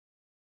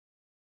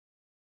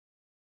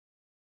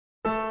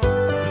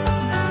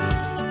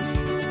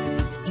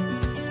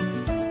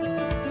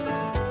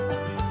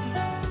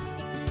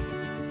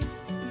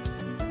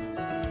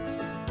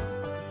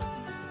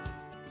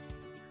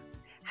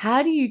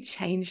How do you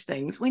change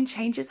things when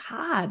change is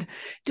hard?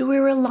 Do we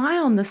rely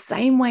on the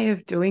same way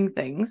of doing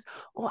things,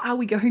 or are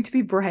we going to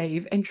be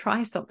brave and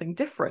try something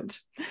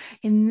different?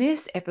 In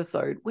this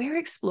episode, we're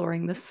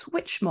exploring the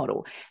switch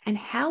model and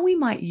how we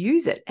might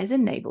use it as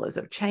enablers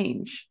of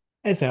change.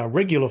 As our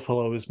regular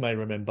followers may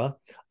remember,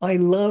 I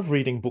love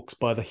reading books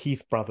by the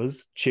Heath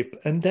brothers, Chip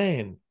and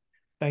Dan.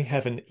 They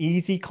have an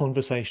easy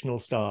conversational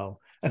style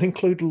and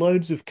include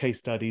loads of case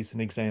studies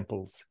and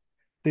examples.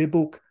 Their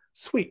book,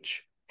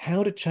 Switch: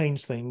 How to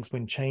Change Things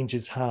When Change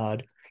is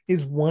Hard,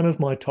 is one of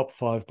my top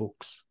 5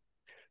 books.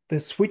 The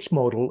switch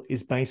model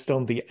is based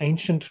on the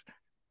ancient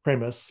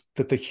premise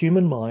that the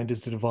human mind is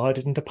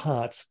divided into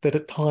parts that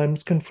at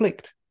times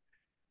conflict.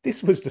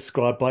 This was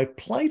described by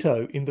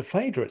Plato in the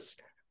Phaedrus,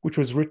 which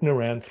was written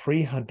around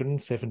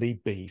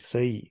 370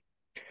 BC.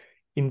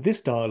 In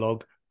this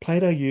dialogue,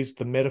 Plato used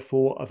the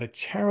metaphor of a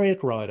chariot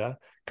rider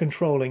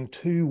controlling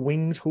 2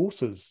 winged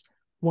horses,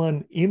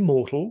 one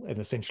immortal and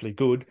essentially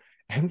good,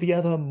 and the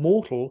other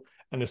mortal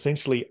and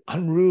essentially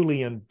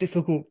unruly and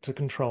difficult to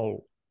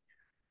control.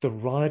 The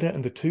rider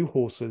and the 2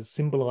 horses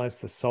symbolize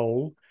the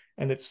soul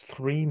and its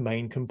 3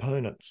 main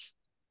components.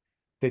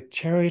 The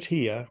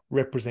charioteer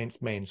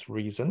represents man's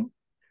reason.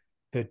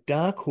 The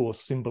dark horse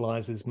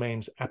symbolizes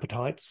man's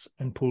appetites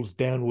and pulls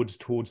downwards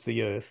towards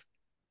the earth,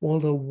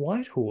 while the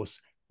white horse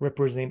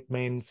represents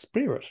man's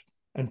spirit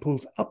and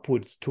pulls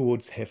upwards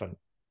towards heaven.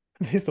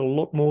 There's a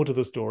lot more to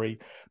the story,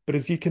 but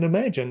as you can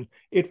imagine,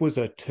 it was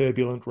a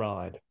turbulent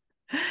ride.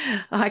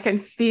 I can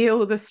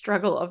feel the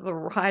struggle of the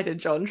rider,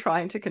 John,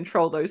 trying to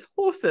control those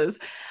horses.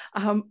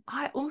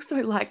 I also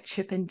liked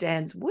Chip and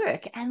Dan's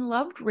work and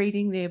loved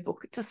reading their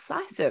book,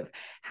 Decisive: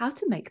 How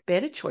to Make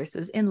Better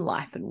Choices in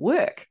Life and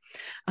Work.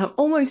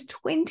 Almost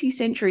 20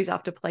 centuries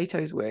after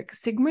Plato's work,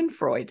 Sigmund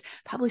Freud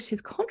published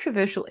his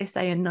controversial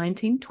essay in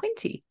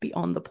 1920,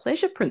 Beyond the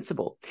Pleasure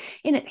Principle.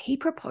 In it, he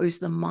proposed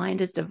the mind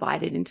is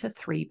divided into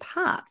 3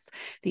 parts: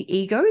 the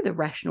ego, the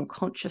rational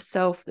conscious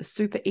self; the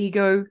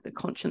superego, the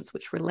conscience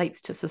which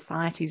relates to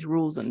society's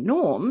rules and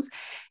norms;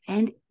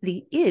 and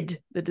the id,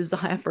 the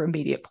desire for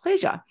immediate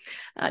pleasure.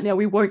 Now,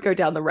 we won't go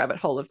down the rabbit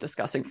hole of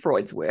discussing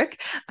Freud's work,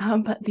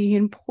 but the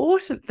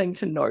important thing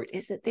to note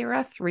is that there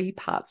are 3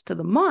 parts to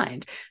the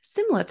mind,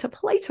 similar to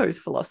Plato's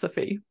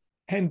philosophy.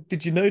 And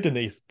did you know,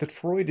 Denise, that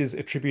Freud is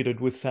attributed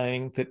with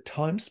saying that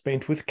time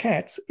spent with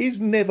cats is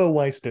never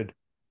wasted?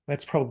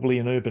 That's probably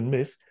an urban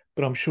myth,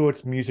 but I'm sure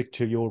it's music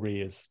to your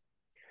ears.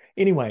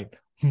 Anyway,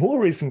 more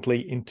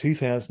recently in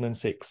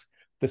 2006,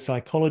 the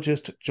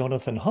psychologist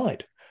Jonathan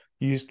Haidt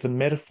used the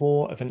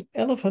metaphor of an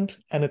elephant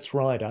and its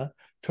rider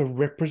to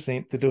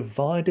represent the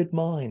divided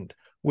mind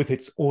with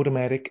its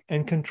automatic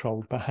and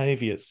controlled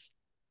behaviours.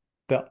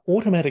 The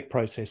automatic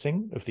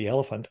processing of the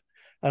elephant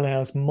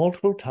allows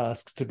multiple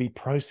tasks to be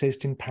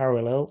processed in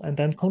parallel and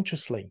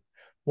unconsciously,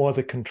 while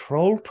the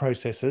controlled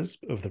processes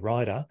of the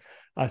rider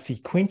are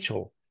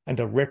sequential and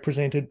are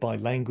represented by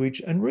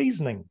language and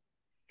reasoning.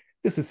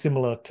 This is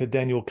similar to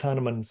Daniel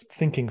Kahneman's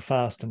Thinking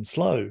Fast and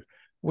Slow,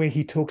 where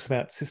he talks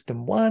about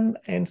System 1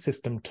 and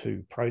System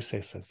 2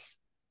 processes.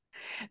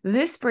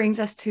 This brings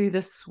us to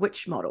the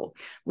switch model,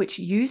 which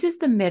uses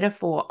the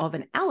metaphor of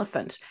an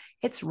elephant,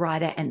 its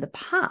rider, and the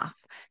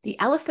path. The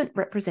elephant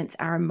represents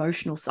our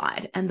emotional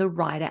side and the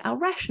rider our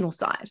rational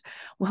side.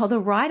 While the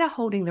rider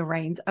holding the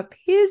reins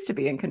appears to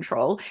be in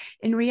control,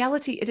 in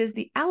reality it is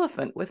the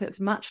elephant with its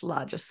much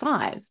larger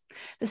size.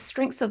 The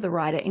strengths of the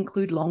rider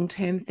include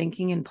long-term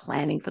thinking and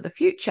planning for the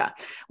future,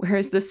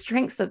 whereas the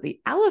strengths of the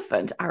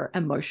elephant are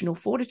emotional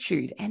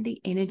fortitude and the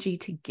energy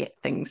to get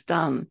things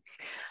done.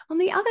 On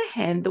the other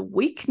hand, the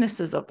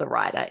weaknesses of the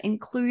rider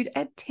include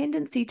a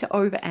tendency to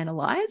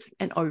overanalyze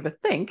and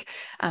overthink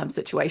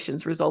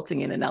situations,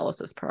 resulting in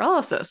analysis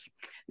paralysis.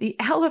 The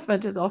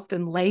elephant is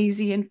often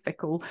lazy and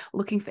fickle,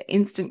 looking for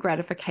instant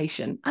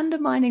gratification,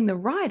 undermining the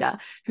rider,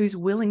 who's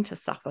willing to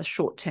suffer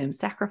short-term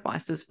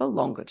sacrifices for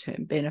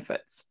longer-term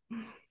benefits.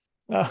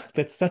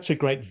 That's such a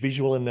great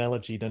visual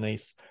analogy,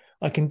 Denise.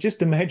 I can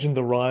just imagine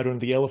the rider and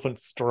the elephant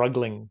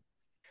struggling.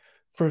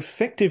 For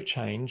effective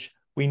change,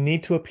 we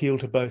need to appeal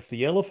to both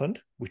the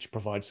elephant, which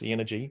provides the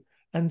energy,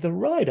 and the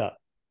rider,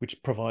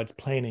 which provides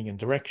planning and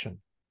direction.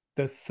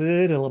 The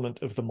third element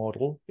of the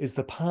model is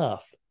the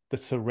path, the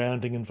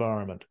surrounding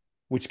environment,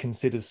 which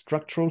considers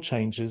structural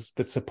changes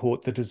that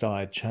support the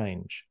desired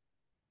change.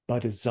 By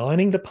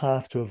designing the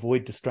path to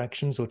avoid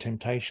distractions or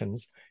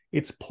temptations,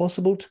 it's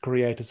possible to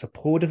create a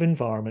supportive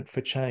environment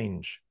for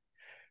change.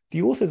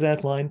 The authors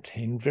outline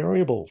 10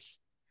 variables.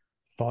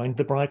 Find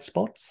the bright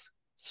spots,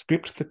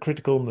 script the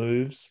critical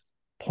moves,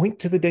 point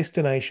to the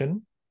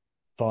destination,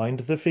 find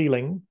the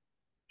feeling,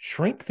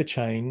 shrink the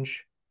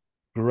change,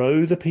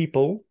 grow the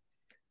people,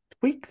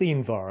 tweak the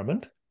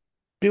environment,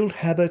 build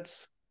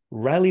habits,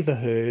 rally the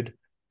herd,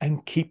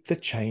 and keep the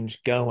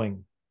change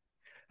going.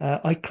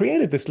 I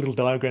created this little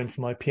diagram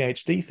for my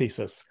PhD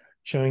thesis,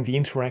 showing the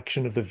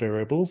interaction of the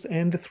variables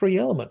and the 3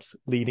 elements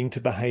leading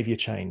to behaviour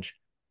change.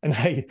 And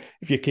hey,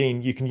 if you're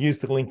keen, you can use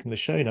the link in the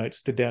show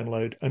notes to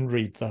download and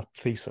read the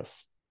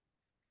thesis.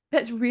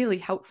 That's really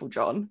helpful,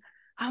 John.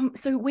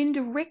 So when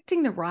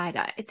directing the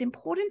rider, it's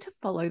important to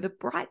follow the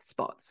bright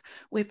spots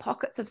where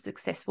pockets of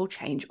successful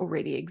change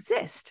already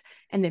exist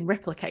and then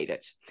replicate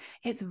it.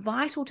 It's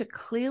vital to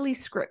clearly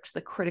script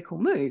the critical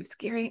moves,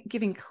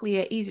 giving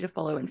clear, easy to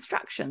follow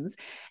instructions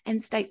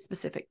and state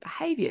specific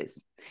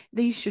behaviors.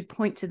 These should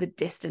point to the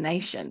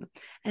destination,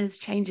 as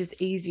change is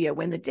easier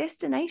when the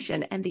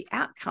destination and the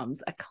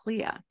outcomes are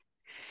clear.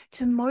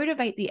 To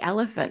motivate the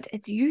elephant,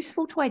 it's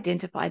useful to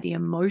identify the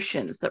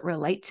emotions that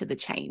relate to the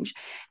change,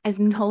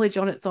 as knowledge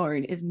on its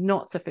own is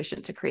not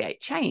sufficient to create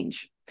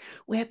change.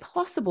 Where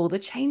possible, the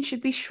change should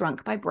be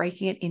shrunk by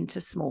breaking it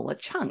into smaller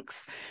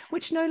chunks,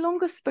 which no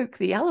longer spook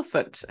the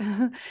elephant.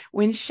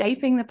 When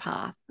shaping the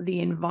path,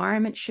 the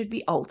environment should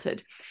be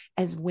altered,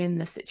 as when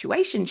the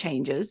situation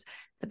changes,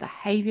 the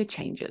behavior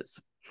changes.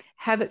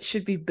 Habits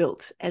should be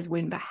built, as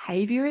when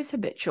behavior is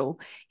habitual,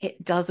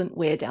 it doesn't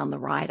wear down the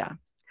rider.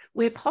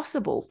 Where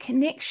possible,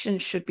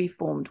 connections should be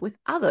formed with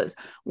others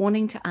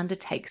wanting to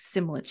undertake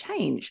similar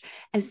change,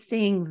 as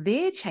seeing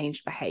their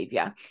changed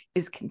behavior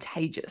is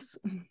contagious.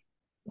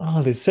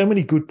 Oh, there's so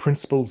many good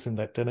principles in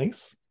that,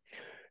 Denise.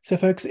 So,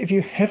 folks, if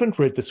you haven't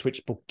read the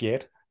Switch book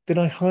yet, then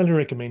I highly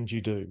recommend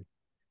you do.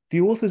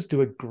 The authors do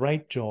a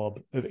great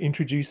job of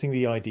introducing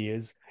the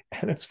ideas,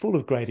 and it's full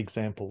of great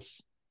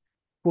examples.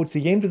 Towards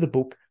the end of the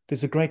book,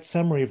 there's a great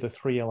summary of the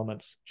 3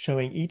 elements,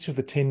 showing each of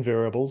the 10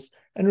 variables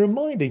and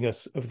reminding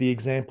us of the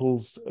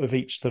examples of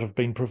each that have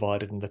been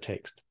provided in the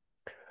text.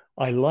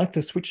 I like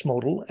the switch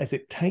model as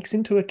it takes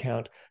into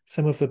account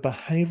some of the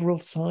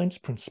behavioural science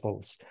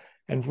principles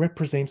and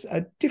represents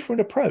a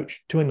different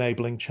approach to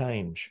enabling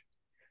change.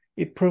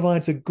 It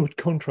provides a good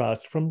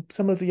contrast from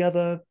some of the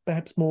other,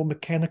 perhaps more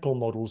mechanical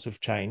models of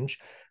change,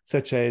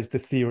 such as the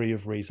theory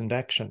of reasoned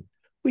action,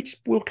 which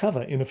we'll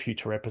cover in a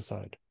future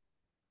episode.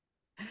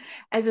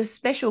 As a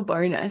special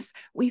bonus,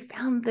 we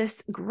found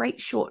this great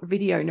short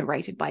video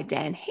narrated by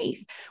Dan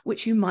Heath,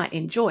 which you might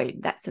enjoy.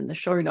 That's in the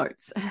show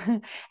notes.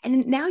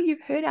 And now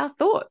you've heard our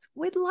thoughts.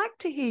 We'd like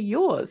to hear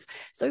yours.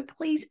 So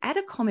please add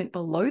a comment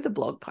below the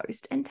blog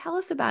post and tell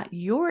us about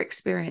your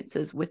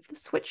experiences with the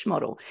switch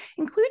model,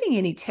 including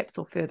any tips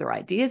or further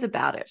ideas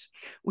about it.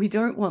 We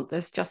don't want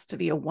this just to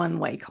be a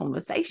one-way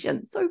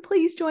conversation, so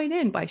please join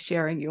in by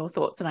sharing your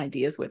thoughts and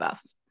ideas with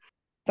us.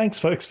 Thanks,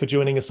 folks, for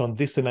joining us on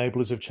this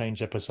Enablers of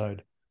Change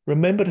episode.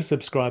 Remember to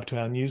subscribe to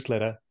our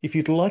newsletter if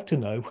you'd like to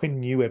know when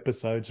new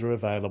episodes are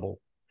available.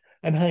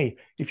 And hey,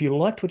 if you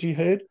liked what you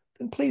heard,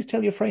 then please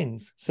tell your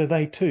friends so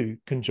they too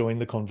can join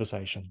the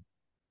conversation.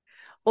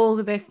 All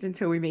the best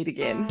until we meet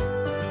again.